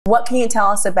What can you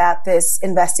tell us about this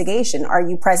investigation? Are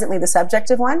you presently the subject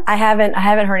of one? I haven't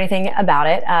heard anything about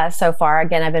it so far.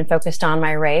 Again, I've been focused on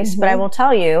my race, but I will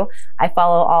tell you, I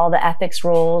follow all the ethics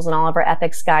rules and all of our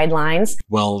ethics guidelines.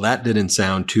 Well, that didn't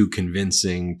sound too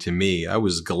convincing to me. I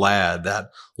was glad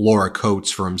that Laura Coates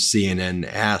from CNN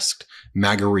asked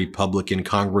MAGA Republican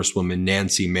Congresswoman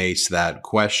Nancy Mace that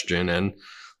question. And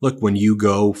look, when you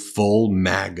go full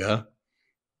MAGA,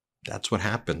 that's what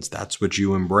happens. That's what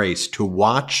you embrace. To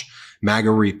watch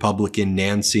MAGA Republican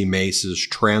Nancy Mace's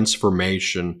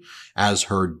transformation as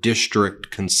her district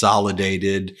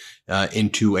consolidated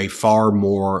into a far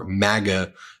more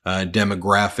MAGA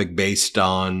demographic based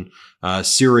on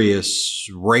serious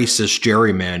racist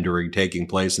gerrymandering taking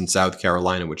place in South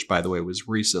Carolina, which, by the way, was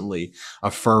recently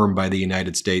affirmed by the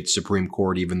United States Supreme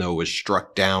Court, even though it was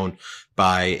struck down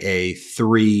by a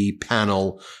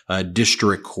three-panel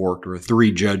district court or a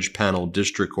three-judge panel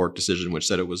district court decision, which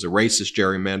said it was a racist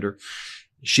gerrymander.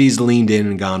 She's leaned in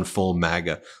and gone full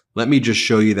MAGA. Let me just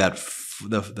show you that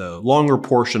the longer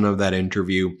portion of that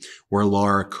interview where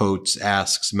Laura Coates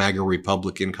asks MAGA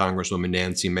Republican Congresswoman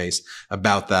Nancy Mace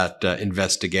about that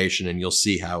investigation, and you'll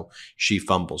see how she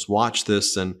fumbles. Watch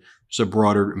this, and it's a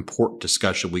broader, important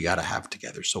discussion we got to have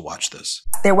together. So watch this.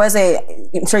 There was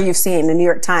I'm sure you've seen the New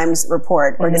York Times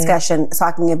report or discussion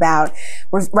talking about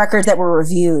records that were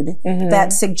reviewed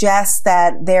that suggest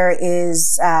that there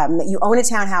is, that you own a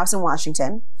townhouse in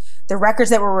Washington. The records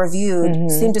that were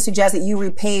reviewed seem to suggest that you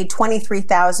repaid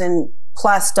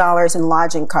 $23,000+ in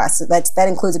lodging costs. That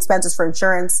includes expenses for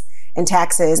insurance and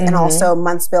taxes and also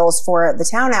month's bills for the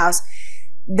townhouse.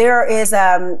 There is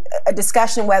a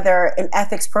discussion whether an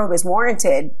ethics probe is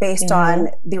warranted based on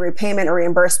the repayment or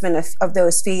reimbursement of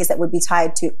those fees that would be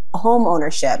tied to home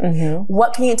ownership.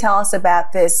 What can you tell us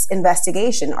about this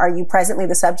investigation? Are you presently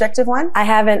the subject of one? I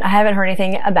haven't heard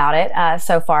anything about it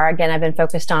so far. Again, I've been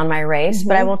focused on my race,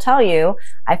 but I will tell you,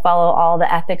 I follow all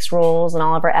the ethics rules and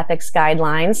all of our ethics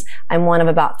guidelines. I'm one of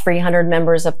about 300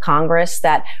 members of Congress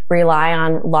that rely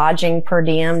on lodging per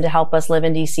diem to help us live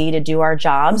in DC to do our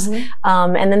jobs.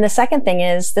 And then the second thing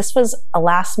is, this was a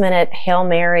last minute Hail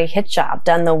Mary hit job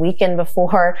done the weekend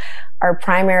before our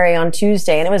primary on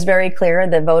Tuesday. And it was very clear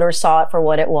the voters saw it for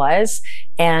what it was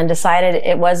and decided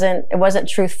it wasn't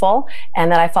truthful,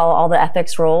 and that I follow all the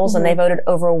ethics rules. And they voted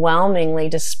overwhelmingly,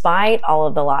 despite all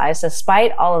of the lies,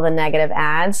 despite all of the negative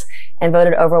ads, and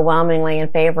voted overwhelmingly in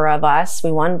favor of us.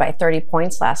 We won by 30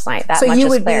 points last night. That much is clear. So you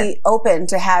would be open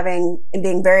to having and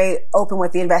being very open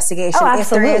with the investigation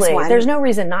if there is one? There's no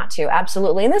reason not to.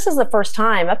 Absolutely. And this is the first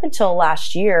time, up until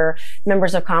last year,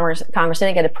 members of Congress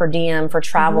didn't get a per diem for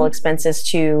travel expenses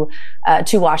to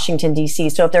Washington,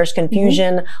 D.C. So if there's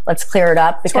confusion, let's clear it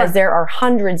up, because there are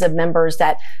hundreds of members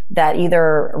that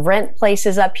either rent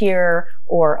places up here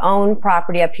or own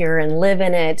property up here and live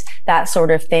in it, that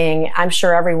sort of thing. I'm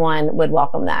sure everyone would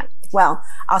welcome that. Well,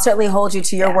 I'll certainly hold you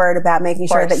to your word about making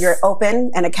sure that you're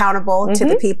open and accountable to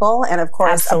the people, and of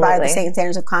course abide the same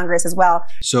standards of Congress as well.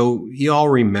 So you all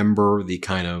remember the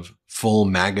kind of full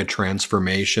MAGA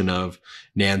transformation of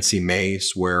Nancy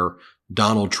Mace, where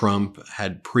Donald Trump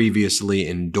had previously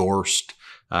endorsed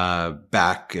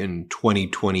back in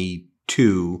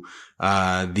 2022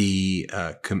 the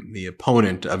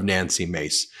opponent of Nancy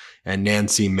Mace. And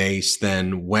Nancy Mace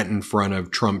then went in front of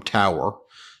Trump Tower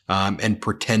and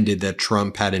pretended that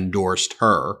Trump had endorsed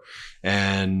her.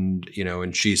 And,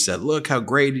 and she said, look how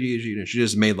great it is. She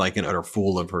just made like an utter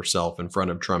fool of herself in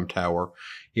front of Trump Tower.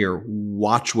 Here,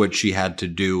 watch what she had to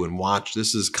do, and watch.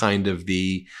 This is kind of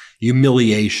the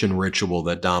humiliation ritual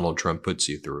that Donald Trump puts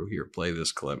you through. Here, play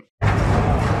this clip.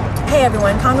 Hey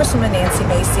everyone, Congresswoman Nancy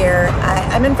Mace here.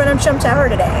 I'm in front of Trump Tower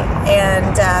today,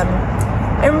 and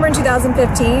I remember in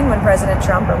 2015 when President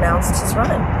Trump announced his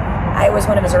run. I was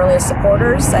one of his earliest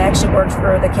supporters. I actually worked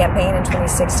for the campaign in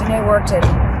 2016. I worked in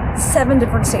 7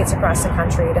 different states across the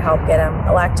country to help get him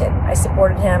elected. I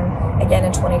supported him again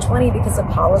in 2020 because of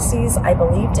policies I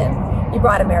believed in. He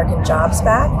brought American jobs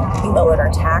back. He lowered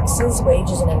our taxes,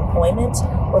 wages, and employment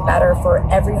were better for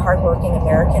every hardworking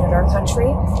American in our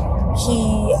country.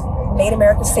 He made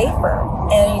America safer,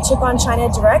 and he took on China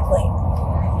directly.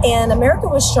 And America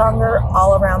was stronger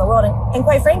all around the world. And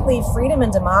quite frankly, freedom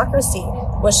and democracy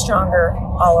was stronger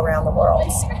all around the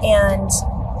world. And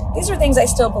these are things I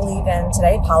still believe in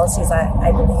today, policies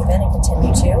I believe in and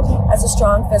continue to. As a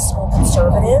strong fiscal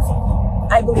conservative,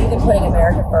 I believe in putting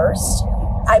America first.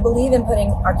 I believe in putting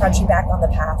our country back on the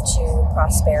path to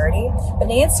prosperity. But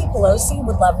Nancy Pelosi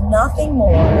would love nothing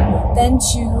more than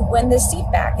to win this seat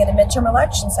back in a midterm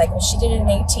election cycle. She did it in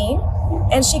 2018,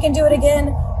 and she can do it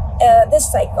again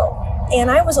this cycle. And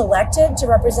I was elected to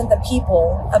represent the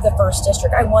people of the 1st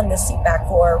District. I won this seat back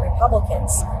for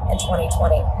Republicans in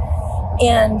 2020.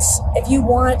 And if you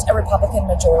want a Republican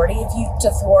majority, to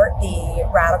thwart the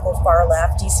radical far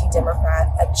left DC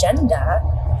Democrat agenda,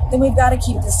 then we've got to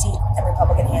keep the seat in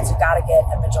Republican hands. We've got to get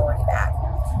a majority back.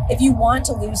 If you want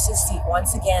to lose this seat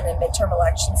once again in midterm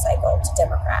election cycle to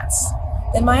Democrats,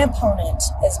 then my opponent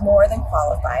is more than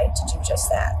qualified to do just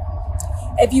that.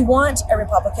 If you want a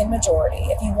Republican majority,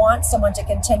 if you want someone to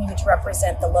continue to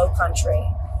represent the low country,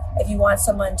 if you want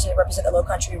someone to represent the low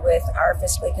country with our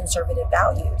fiscally conservative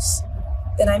values,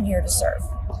 then I'm here to serve.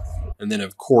 And then,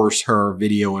 of course, her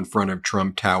video in front of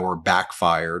Trump Tower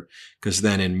backfired, because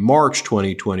then in March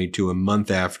 2022, a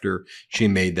month after she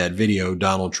made that video,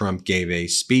 Donald Trump gave a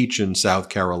speech in South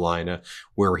Carolina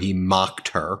where he mocked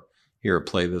her. Here,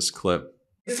 play this clip.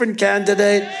 Different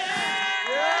candidate.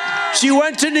 She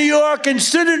went to New York and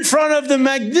stood in front of the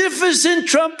magnificent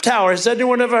Trump Tower. Has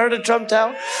anyone ever heard of Trump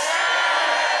Tower?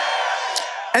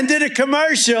 And did a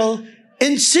commercial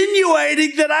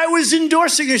insinuating that I was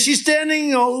endorsing her. She's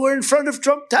standing over in front of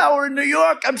Trump Tower in New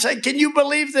York. I'm saying, can you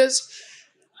believe this?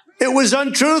 It was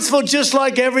untruthful, just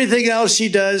like everything else she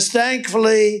does.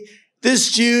 Thankfully,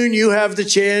 this June, you have the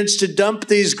chance to dump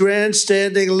these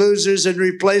grandstanding losers and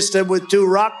replace them with 2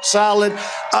 rock-solid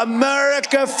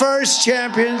America First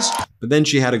champions. But then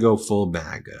she had to go full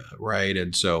MAGA, right?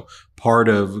 And so part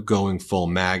of going full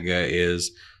MAGA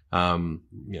is,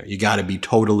 you got to be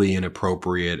totally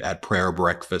inappropriate at prayer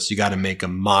breakfast. You got to make a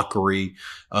mockery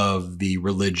of the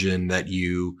religion that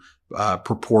you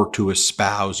purport to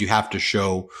espouse. You have to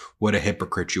show what a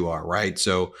hypocrite you are, right?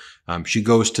 So she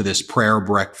goes to this prayer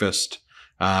breakfast,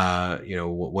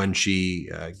 when she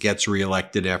gets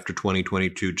reelected after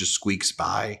 2022, just squeaks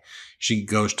by. She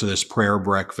goes to this prayer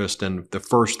breakfast, and the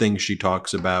first thing she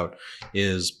talks about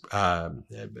is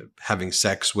having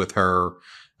sex with her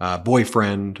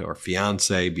boyfriend or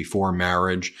fiance before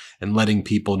marriage, and letting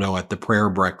people know at the prayer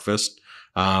breakfast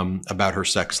about her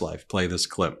sex life. Play this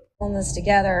clip. On this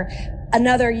together,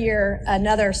 another year,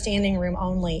 another standing room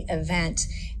only event.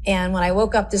 And when I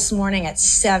woke up this morning at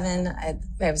 7, I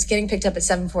was getting picked up at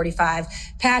 7:45.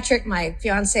 Patrick, my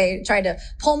fiance, tried to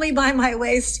pull me by my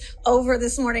waist over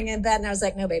this morning in bed. And I was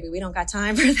like, no, baby, we don't got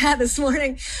time for that this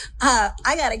morning.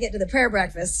 I got to get to the prayer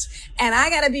breakfast and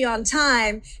I got to be on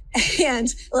time. And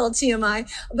a little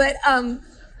TMI, but,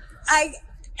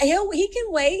 he can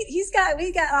wait.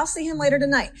 I'll see him later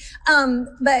tonight.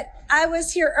 But I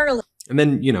was here early. And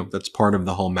then, that's part of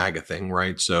the whole MAGA thing,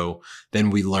 right? So then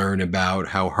we learn about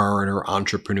how her and her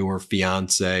entrepreneur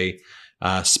fiance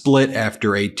split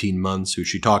after 18 months, who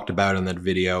she talked about in that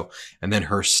video. And then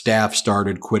her staff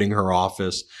started quitting her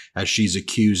office as she's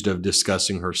accused of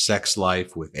discussing her sex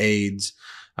life with aides.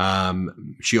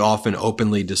 She often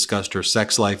openly discussed her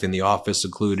sex life in the office,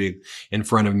 including in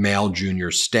front of male junior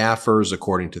staffers,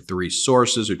 according to 3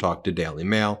 sources who talked to Daily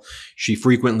Mail. She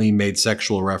frequently made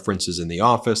sexual references in the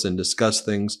office and discussed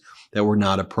things that were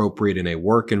not appropriate in a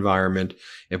work environment.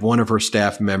 If one of her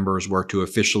staff members were to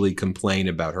officially complain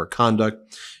about her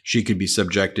conduct, she could be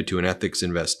subjected to an ethics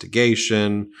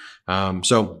investigation.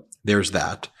 So there's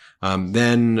that.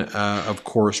 Then, of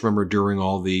course, remember during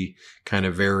all the kind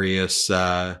of various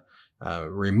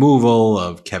removal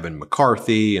of Kevin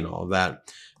McCarthy and all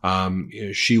that,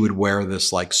 she would wear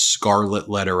this like scarlet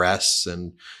letter S,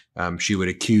 and she would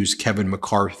accuse Kevin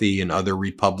McCarthy and other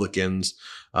Republicans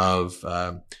of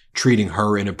treating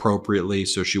her inappropriately.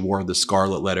 So she wore the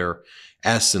scarlet letter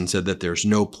S and said that there's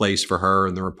no place for her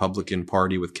in the Republican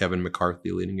Party with Kevin McCarthy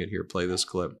leading it. Here, play this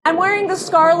clip. I'm wearing the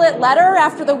scarlet letter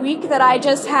after the week that I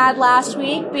just had last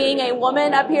week, being a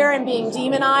woman up here and being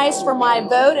demonized for my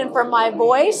vote and for my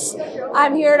voice.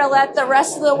 I'm here to let the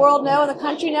rest of the world know and the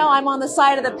country know I'm on the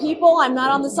side of the people. I'm not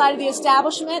on the side of the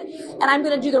establishment, and I'm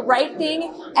going to do the right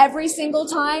thing every single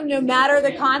time, no matter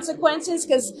the consequences,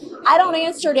 because I don't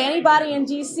answer to anybody in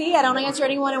D.C. I don't answer to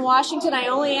anyone in Washington. I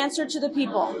only answer to the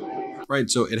people. Right.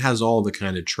 So it has all the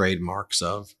kind of trademarks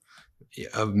of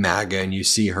MAGA, and you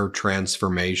see her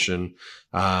transformation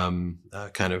kind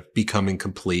of becoming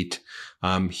complete.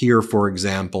 Here, for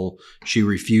example, she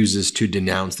refuses to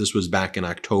denounce, this was back in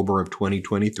October of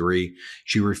 2023,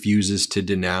 she refuses to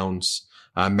denounce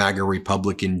MAGA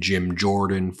Republican Jim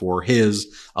Jordan for his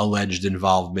alleged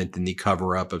involvement in the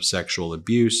cover-up of sexual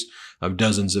abuse of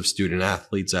dozens of student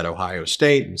athletes at Ohio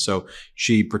State. And so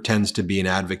she pretends to be an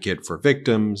advocate for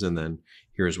victims. And then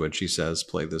here's what she says.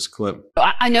 Play this clip.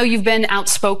 I know you've been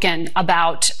outspoken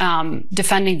about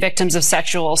defending victims of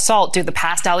sexual assault due to the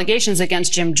past allegations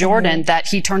against Jim Jordan that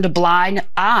he turned a blind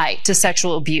eye to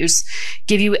sexual abuse.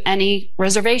 Give you any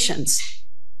reservations?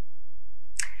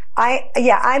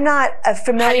 I'm not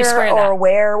familiar or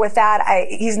aware with that.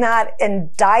 He's not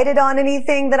indicted on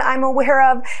anything that I'm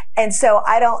aware of. And so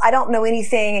I don't know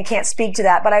anything and can't speak to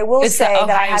that. But I will say that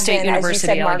I have been, as you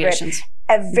said, Margaret,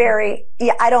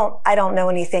 I don't know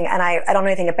anything, and I don't know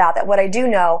anything about that. What I do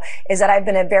know is that I've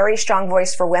been a very strong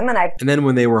voice for women. And then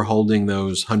when they were holding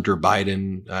those Hunter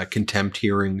Biden contempt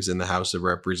hearings in the House of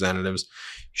Representatives,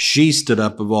 she stood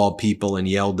up of all people and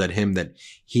yelled at him that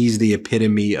he's the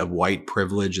epitome of white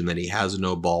privilege and that he has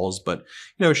no balls. But,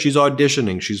 she's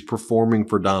auditioning. She's performing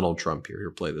for Donald Trump here. Here,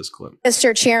 play this clip.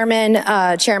 Mr. Chairman,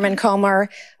 Chairman Comer,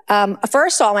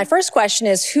 first of all, my first question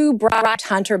is, who brought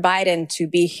Hunter Biden to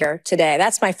be here today?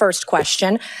 That's my first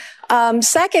question.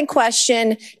 Second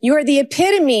question, you are the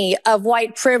epitome of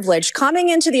white privilege, coming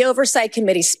into the Oversight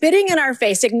Committee, spitting in our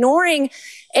face, ignoring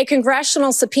a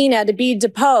congressional subpoena to be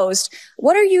deposed.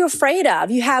 What are you afraid of?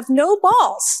 You have no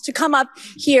balls to come up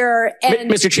here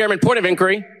and— Mr. Chairman, point of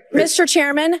inquiry. Mr.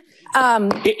 Chairman,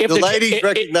 if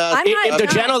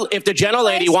the gentle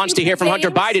lady wants to hear from Hunter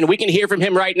Biden, we can hear from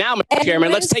him right now, Mr.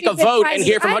 Chairman. Let's take a vote and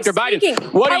hear from Hunter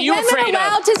Biden. What are you afraid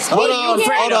of? Hold on.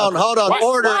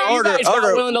 Order.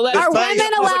 Are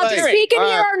women allowed to speak in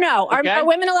here or no? Are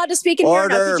women allowed to speak in here or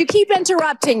no? Because you keep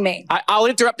interrupting me. I'll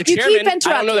interrupt the chairman. I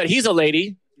don't know that he's a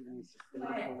lady.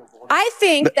 I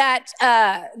think that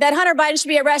Hunter Biden should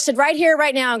be arrested right here,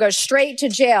 right now, and go straight to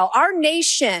jail. Our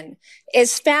nation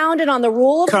is founded on the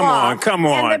rule of law. Come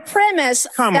on. And the premise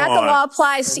that the law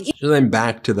applies to each. So then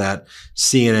back to that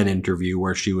CNN interview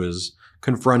where she was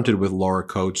confronted with Laura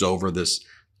Coates over this,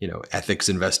 ethics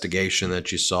investigation that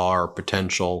she saw, or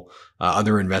potential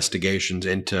other investigations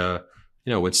into,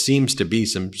 what seems to be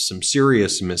some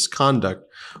serious misconduct.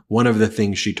 One of the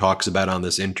things she talks about on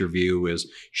this interview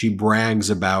is she brags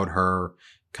about her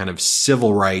kind of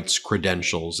civil rights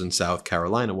credentials in South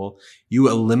Carolina. Well, you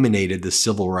eliminated the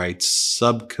Civil Rights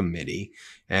Subcommittee.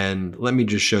 And let me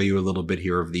just show you a little bit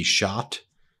here of the shot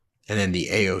and then the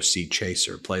AOC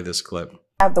chaser. Play this clip.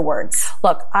 Have the words.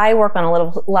 Look, I work on a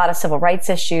lot of civil rights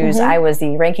issues. I was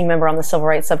the ranking member on the Civil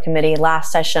Rights Subcommittee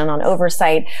last session on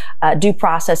oversight. Due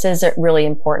process is a really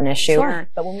important issue. Sure.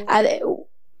 But it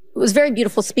was a very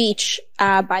beautiful speech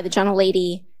by the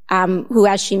gentlelady, who,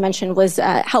 as she mentioned, was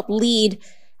helped lead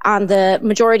on the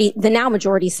now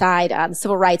majority side, the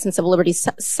Civil Rights and Civil Liberties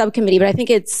Subcommittee. But I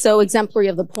think it's so exemplary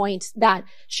of the point that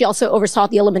she also oversaw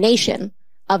the elimination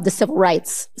of the Civil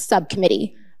Rights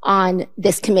Subcommittee on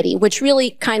this committee, which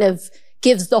really kind of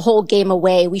gives the whole game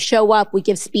away. We show up, we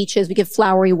give speeches, we give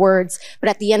flowery words, but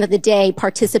at the end of the day,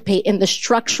 participate in the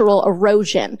structural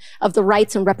erosion of the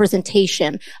rights and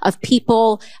representation of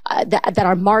people that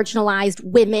are marginalized,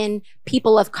 women,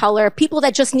 people of color, people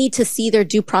that just need to see their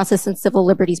due process and civil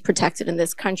liberties protected in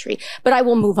this country. But I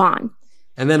will move on.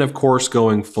 And then, of course,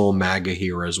 going full MAGA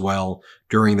here as well.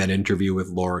 During that interview with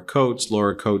Laura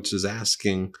Coates is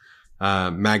asking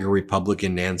MAGA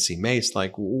Republican Nancy Mace,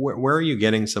 like, where are you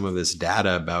getting some of this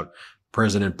data about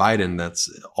President Biden that's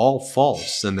all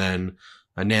false? And then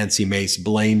Nancy Mace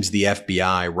blames the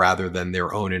FBI rather than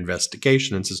their own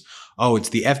investigation and says, oh, it's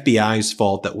the FBI's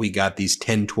fault that we got these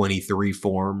 1023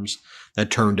 forms that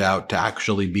turned out to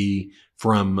actually be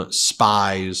from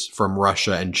spies from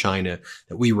Russia and China,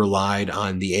 that we relied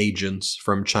on the agents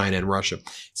from China and Russia.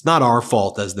 It's not our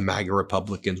fault as the MAGA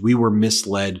Republicans. We were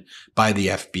misled by the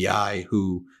FBI,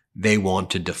 who they want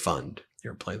to defund.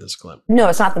 Here, play this clip. No,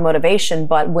 it's not the motivation,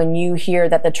 but when you hear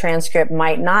that the transcript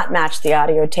might not match the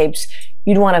audio tapes,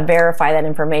 you'd want to verify that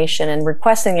information, and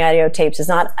requesting the audio tapes is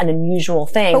not an unusual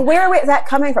thing. But where is that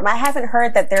coming from? I haven't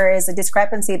heard that there is a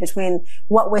discrepancy between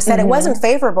what was said. It wasn't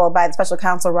favorable by the special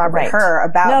counsel Robert Hur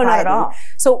about Biden. Not at all.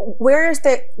 So where is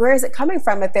it coming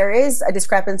from if there is a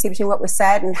discrepancy between what was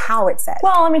said and how it's said?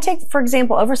 Well, let me take, for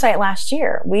example, oversight last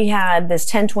year. We had this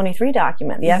 1023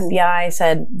 document. The FBI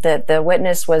said that the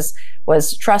witness was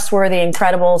trustworthy and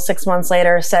credible. 6 months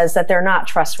later says that they're not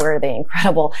trustworthy and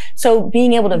credible. So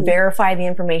being able to verify the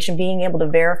information, being able to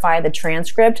verify the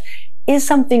transcript is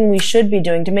something we should be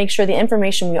doing to make sure the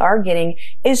information we are getting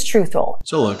is truthful.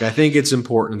 So look, I think it's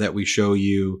important that we show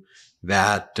you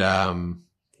that,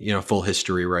 full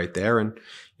history right there, and,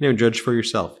 judge for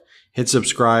yourself. Hit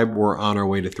subscribe. We're on our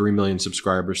way to 3 million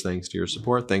subscribers. Thanks to your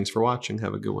support. Thanks for watching.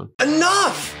 Have a good one.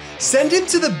 Enough! Send him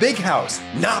to the big house,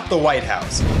 not the White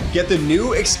House. Get the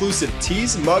new exclusive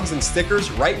tees, mugs, and stickers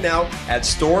right now at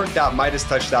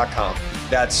store.MeidasTouch.com.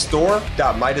 That's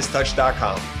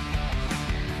store.MeidasTouch.com.